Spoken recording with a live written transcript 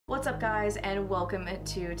What's up guys, and welcome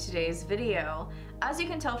to today's video. As you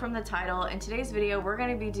can tell from the title, in today's video we're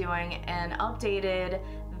going to be doing an updated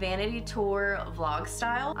vanity tour vlog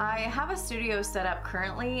style. I have a studio set up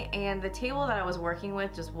currently and the table that I was working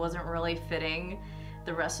with just wasn't really fitting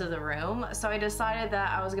the rest of the room, so I decided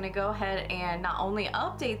that I was going to go ahead and not only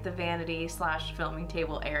update the vanity slash filming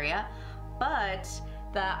table area, but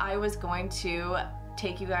that I was going to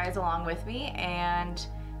take you guys along with me and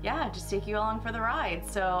yeah, just take you along for the ride.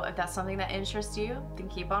 So if that's something that interests you, then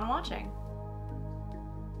keep on watching.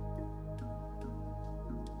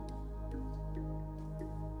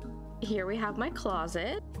 Here we have my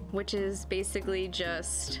closet, which is basically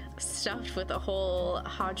just stuffed with a whole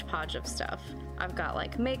hodgepodge of stuff. I've got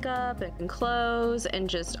like makeup and clothes and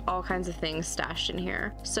just all kinds of things stashed in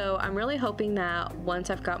here. So I'm really hoping that once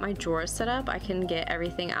I've got my drawers set up, I can get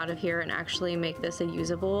everything out of here and actually make this a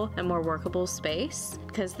usable and more workable space,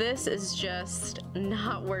 because this is just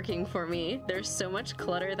not working for me. There's so much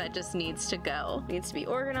clutter that just needs to go. It needs to be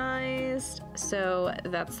organized. So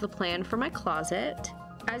that's the plan for my closet.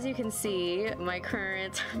 As you can see, my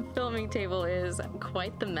current filming table is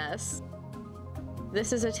quite the mess.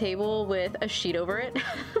 This is a table with a sheet over it.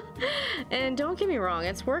 And don't get me wrong,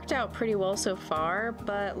 it's worked out pretty well so far,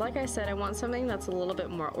 but like I said, I want something that's a little bit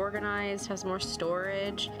more organized, has more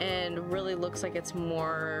storage, and really looks like it's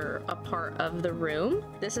more a part of the room.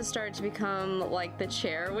 This has started to become like the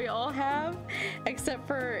chair we all have, except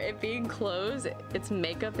for it being clothes, it's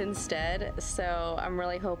makeup instead. So I'm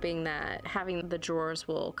really hoping that having the drawers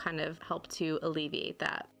will kind of help to alleviate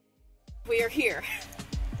that. We are here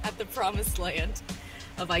at the promised land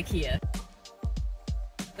of IKEA.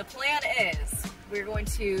 The plan is we're going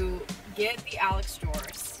to get the Alex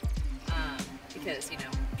drawers because, you know,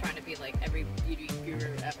 I'm trying to be like every beauty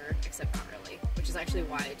guru ever, except not really, which is actually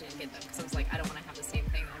why I didn't get them, because I was like, I don't want to have the same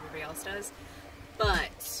thing that everybody else does.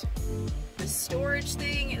 But the storage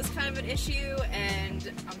thing is kind of an issue,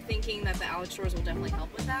 and I'm thinking that the Alex drawers will definitely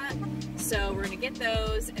help with that. So we're gonna get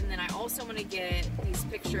those, and then I also want to get these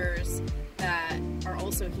pictures that are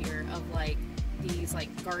also here of like these like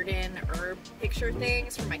garden herb picture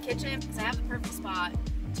things for my kitchen, because I have the perfect spot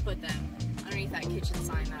to put them underneath that kitchen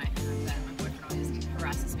sign that I have that my boyfriend always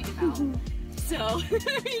harasses me about. So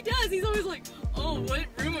he does, he's always like, oh, what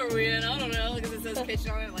room are we in? I don't know, because it says kitchen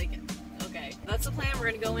on it. Like, okay, that's the plan.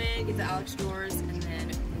 We're gonna go in, get the Alex drawers, and then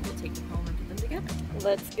we'll take them home and put them together.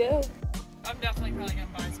 Let's go. I'm definitely probably gonna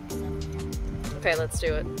buy some stuff. Okay, let's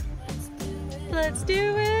do it. Let's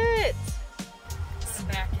do it!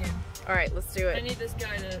 Back in. Alright, let's do it. I need this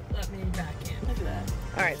guy to let me back in. Look at that.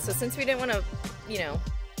 Alright, so since we didn't want to, you know,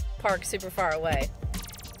 park super far away,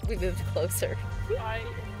 we moved closer. I am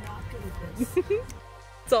not good at this.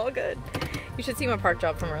 It's all good. You should see my park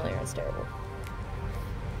job from earlier. It's terrible.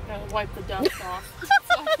 Gotta wipe the dust off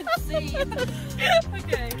so I can see.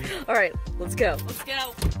 Okay. Alright, let's go. Let's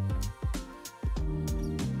go.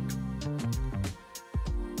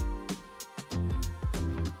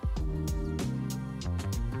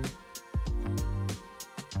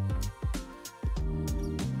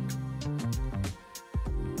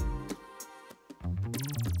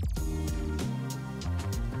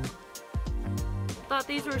 Thought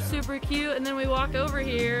these were super cute, and then we walk over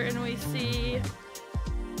here and we see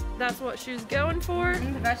that's what she was going for.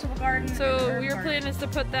 The vegetable garden. So your plan is to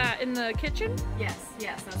put that in the kitchen? Yes,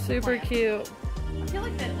 yes, that's super the plan. Cute. I feel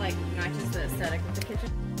like that like matches the aesthetic of the kitchen.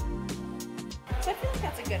 So I feel like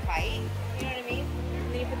that's a good height. You know what I mean?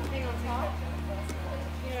 And then you put the thing on top.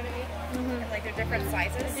 You know what I mean? Mm-hmm. Like they're different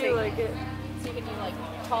sizes. I do like it. So you can do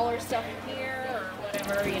like taller stuff in here or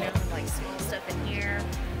whatever, you know, and like small stuff in here.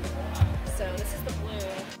 So this is the blue.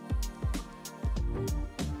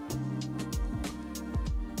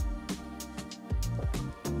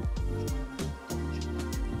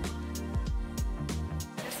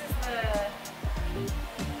 This is the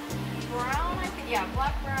brown, I think. Yeah,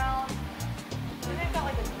 black brown. I think I've got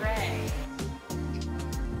like a gray.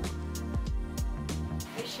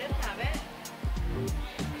 They should have it.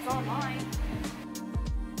 It's on mine.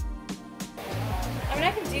 I mean,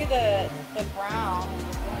 I can do the brown,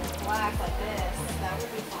 black like this. That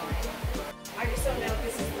would be fine. I just don't know if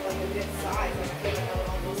this is like a good size. Like, I feel like I would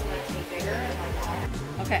almost want it to be bigger and like that.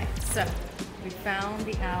 Okay, so we found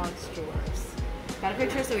the Alex drawers. Got a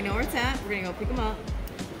picture so we know where it's at. We're gonna go pick them up,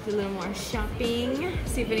 do a little more shopping,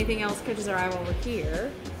 see if anything else catches our eye while we're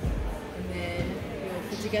here, and then we'll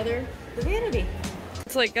put together the vanity.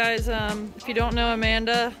 It's like, guys, if you don't know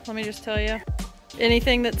Amanda, let me just tell you,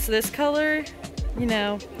 anything that's this color, you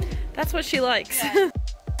know, that's what she likes. Yeah.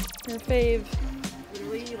 Her fave.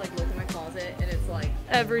 Literally, you like look in my closet and it's like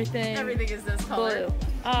everything is this color. blue.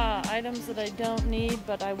 Items that I don't need,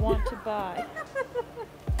 but I want to buy.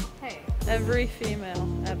 Hey. Every female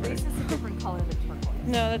ever. This is a different color than turquoise.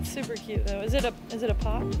 No, that's super cute though. Is it a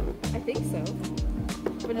pot? I think so.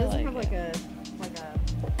 But it doesn't have like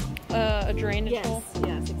a drainage hole?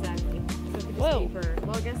 Yes, exactly. So it could just Whoa. be for,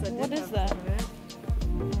 well, I guess that What is that?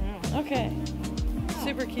 Okay.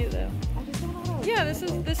 Super cute though. I just don't know. Yeah, this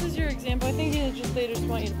is your example. I think they just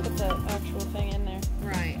want you to put the actual thing in there.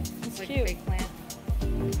 Right. It's like cute. A fake plant.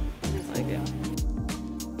 Like it.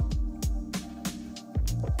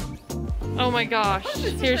 Oh my gosh.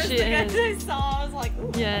 Here she is. I saw, I was like,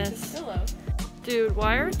 ooh, yes. I like this pillow. Dude,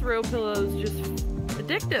 why are throw pillows just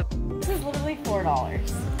addictive? This is literally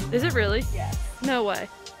 $4. Is it really? Yes. No way.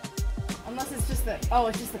 Unless it's just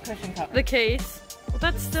it's just the cushion cover. The case. Well,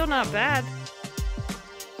 that's still not bad.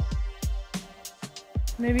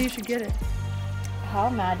 Maybe you should get it. How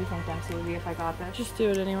mad do you think Dempsey would be if I got this? Just do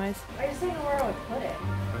it anyways. I just didn't know where I would put it.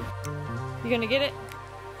 You gonna get it?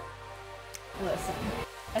 Listen,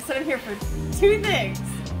 I said I'm here for two things.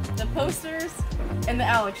 The posters and the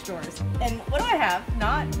Alex drawers. And what do I have?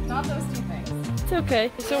 Not those two things. It's okay.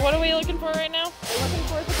 So what are we looking for right now? We're looking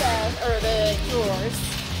for the desk, or the drawers.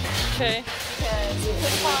 Okay. Because we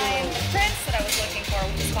couldn't find the prints that I was looking for,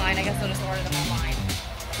 which is fine. I guess I'll just order them online.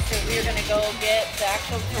 So we're gonna go get the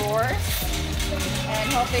actual drawers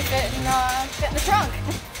and hope they fit in the trunk.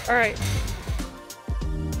 All right.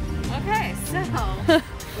 Okay, so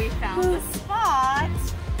we found the spot.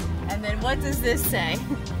 And then what does this say?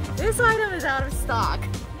 This item is out of stock.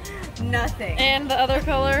 Nothing. And the other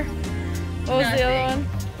color? What was the other one?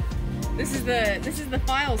 This is the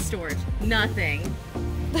file storage. Nothing.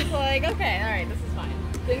 Like, okay, alright, this is fine.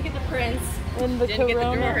 Didn't get the prints. When the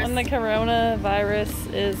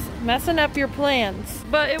coronavirus is messing up your plans.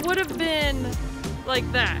 But it would have been like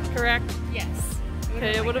that, correct? Yes.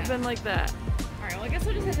 Okay, it would have been like that. Alright, well I guess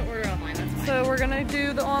we'll just have to order online, that's fine. So we're gonna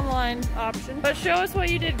do the online option. But show us what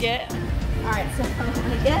you did get. Alright, so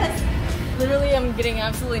I guess literally I'm getting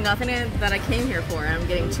absolutely nothing that I came here for. I'm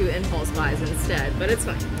getting 2 impulse buys instead, but it's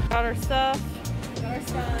fine. Got our stuff. Got our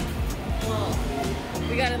stuff. Well,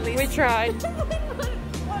 we got at least... We tried.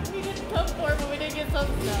 What we didn't come for, but we did get some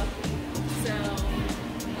stuff. So,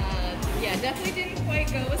 yeah, definitely didn't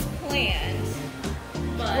quite go as planned.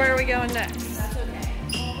 But where are we going next? That's okay.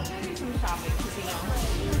 Well, we're gonna do some shopping, because, you know,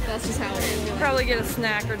 that's just how it is. We'll probably get a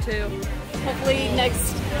snack or two. Hopefully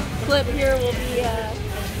next clip here will be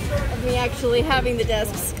of me actually having the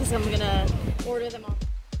desks, because I'm gonna order them on.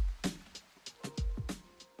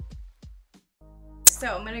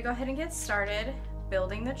 So I'm gonna go ahead and get started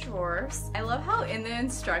building the drawers. I love how in the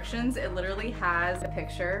instructions it literally has a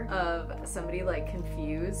picture of somebody like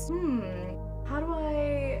confused. How do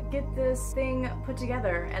I get this thing put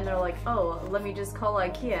together? And they're like, oh, let me just call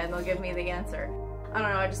IKEA and they'll give me the answer. I don't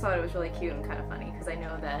know, I just thought it was really cute and kind of funny because I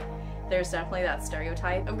know that there's definitely that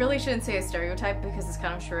stereotype. I really shouldn't say a stereotype because it's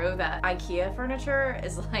kind of true that IKEA furniture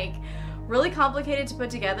is like really complicated to put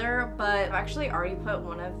together, but I've actually already put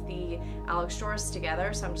one of the Alex drawers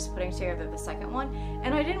together, so I'm just putting together the second one,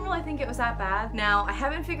 and I didn't really think it was that bad. Now, I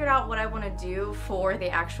haven't figured out what I want to do for the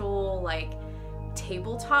actual like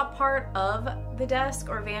tabletop part of the desk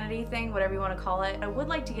or vanity thing, whatever you want to call it. I would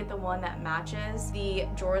like to get the one that matches the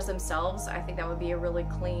drawers themselves. I think that would be a really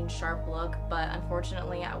clean, sharp look, but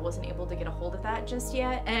unfortunately I wasn't able to get a hold of that just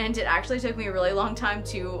yet, and it actually took me a really long time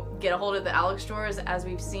to get a hold of the Alex drawers, as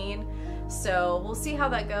we've seen. So we'll see how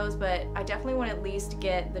that goes, but I definitely want to at least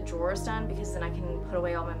get the drawers done because then I can put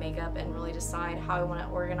away all my makeup and really decide how I want to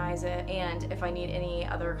organize it, and if I need any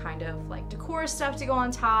other kind of like decor stuff to go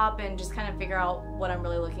on top, and just kind of figure out what I'm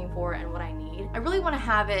really looking for and what I need. I really want to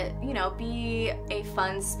have it, you know, be a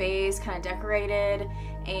fun space, kind of decorated,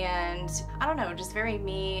 and I don't know, just very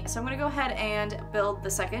me. So I'm gonna go ahead and build the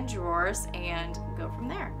second drawers and go from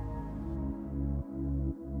there.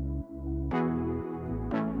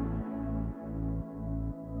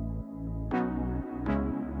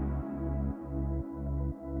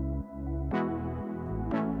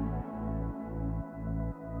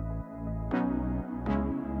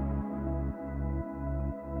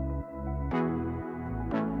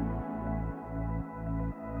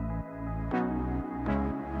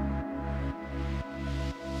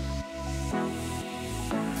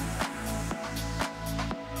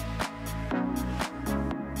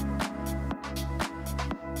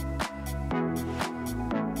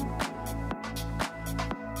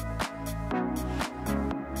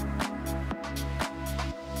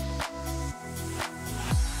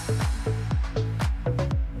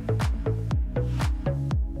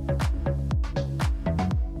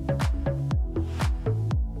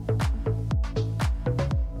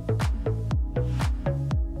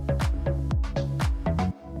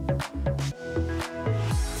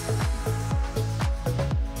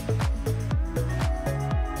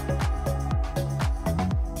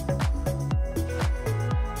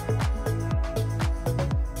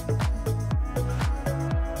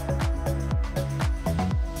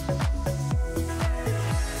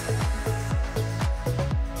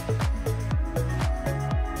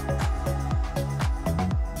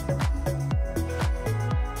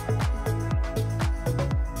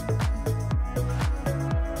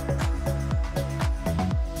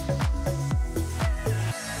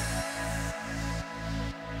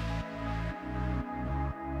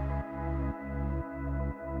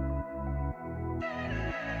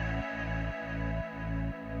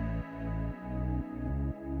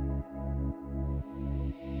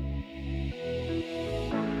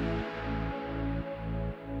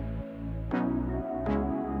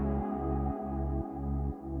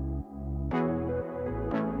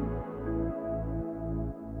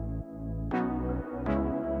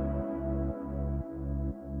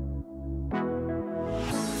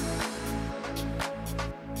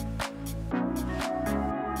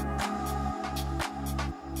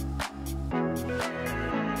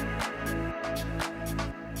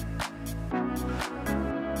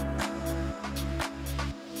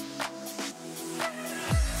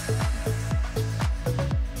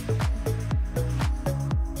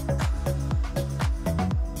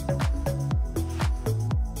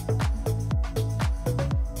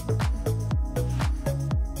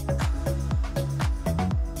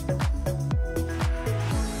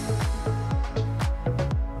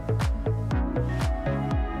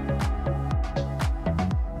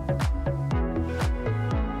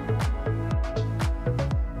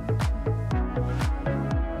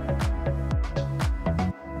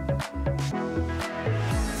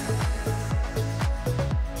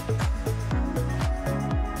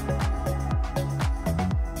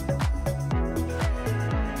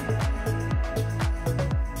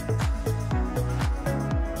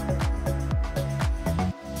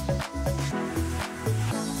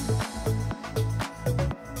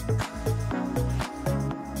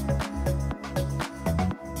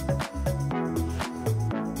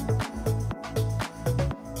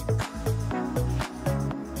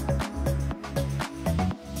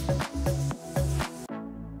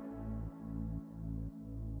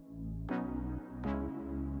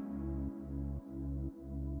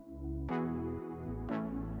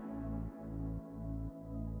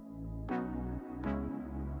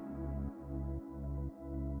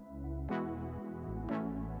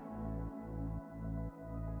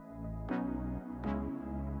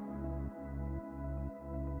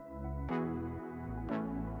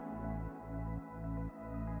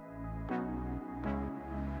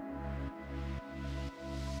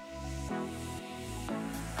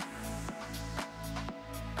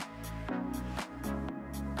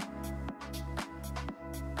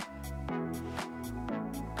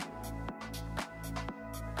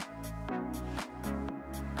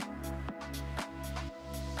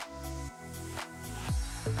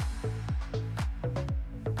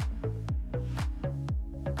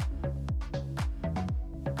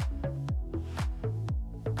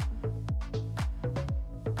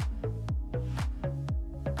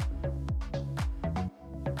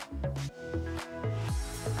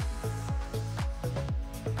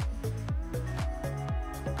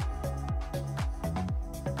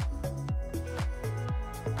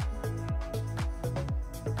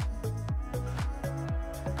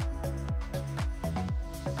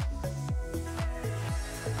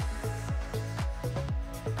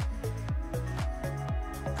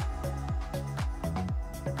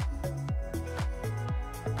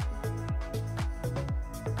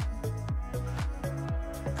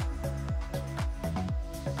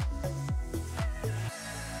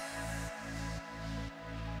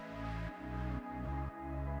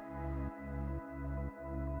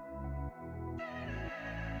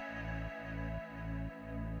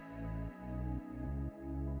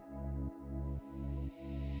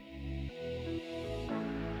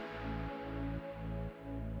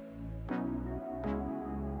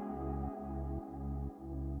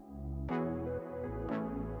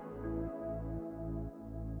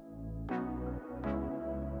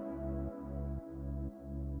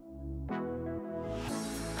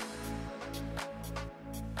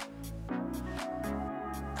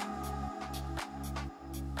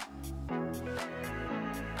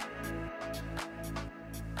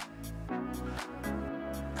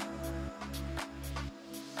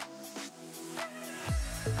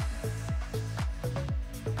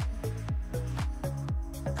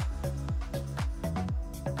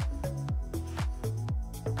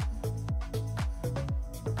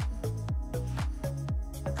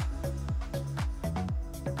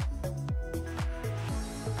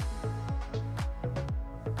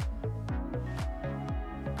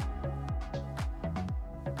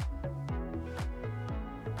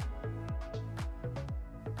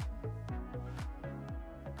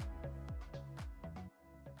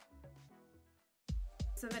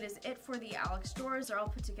 So that is it for the Alex drawers. They're all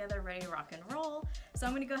put together, ready to rock and roll. So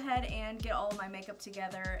I'm gonna go ahead and get all of my makeup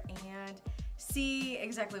together and see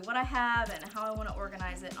exactly what I have and how I want to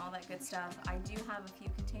organize it and all that good stuff. I do have a few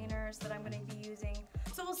containers that I'm going to be using,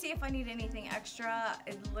 so we'll see if I need anything extra.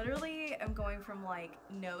 I literally am going from like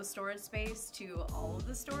no storage space to all of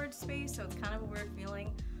the storage space, so it's kind of a weird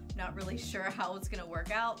feeling. Not really sure how it's going to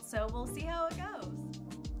work out, so we'll see how it goes.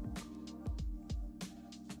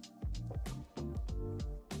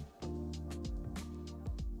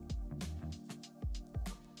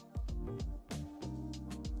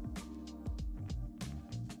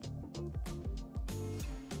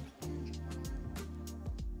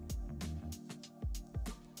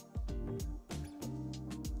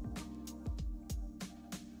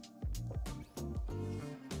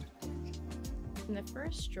 In the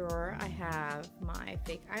first drawer, I have my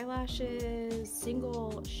fake eyelashes,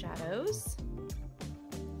 single shadows.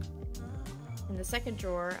 In the second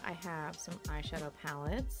drawer, I have some eyeshadow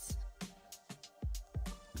palettes.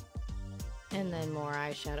 And then more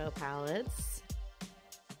eyeshadow palettes.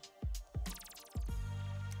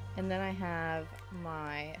 And then I have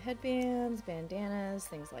my headbands, bandanas,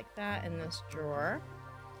 things like that in this drawer.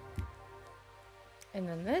 And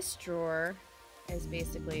then this drawer is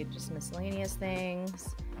basically just miscellaneous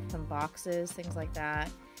things, some boxes, things like that.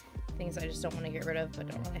 Things I just don't want to get rid of but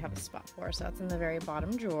don't really have a spot for, so that's in the very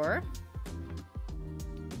bottom drawer.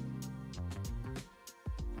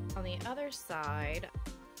 On the other side,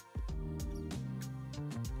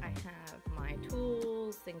 I have my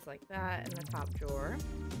tools, things like that in the top drawer.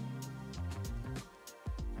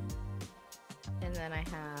 And then I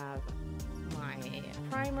have my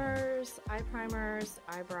primers, eye primers,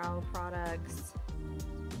 eyebrow products.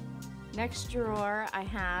 Next drawer I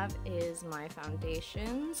have is my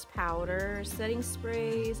foundations, powders, setting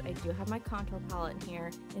sprays. I do have my contour palette in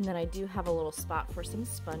here, and then I do have a little spot for some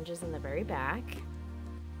sponges in the very back.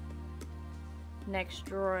 Next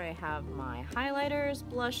drawer I have my highlighters,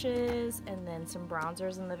 blushes, and then some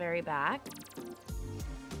bronzers in the very back.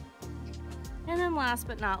 And then last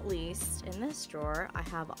but not least, in this drawer, I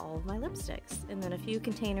have all of my lipsticks and then a few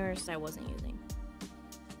containers I wasn't using.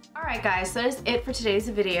 Alright guys, so that is it for today's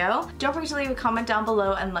video. Don't forget to leave a comment down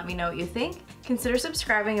below and let me know what you think. Consider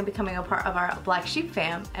subscribing and becoming a part of our Black Sheep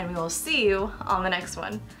fam, and we will see you on the next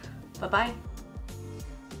one. Bye-bye.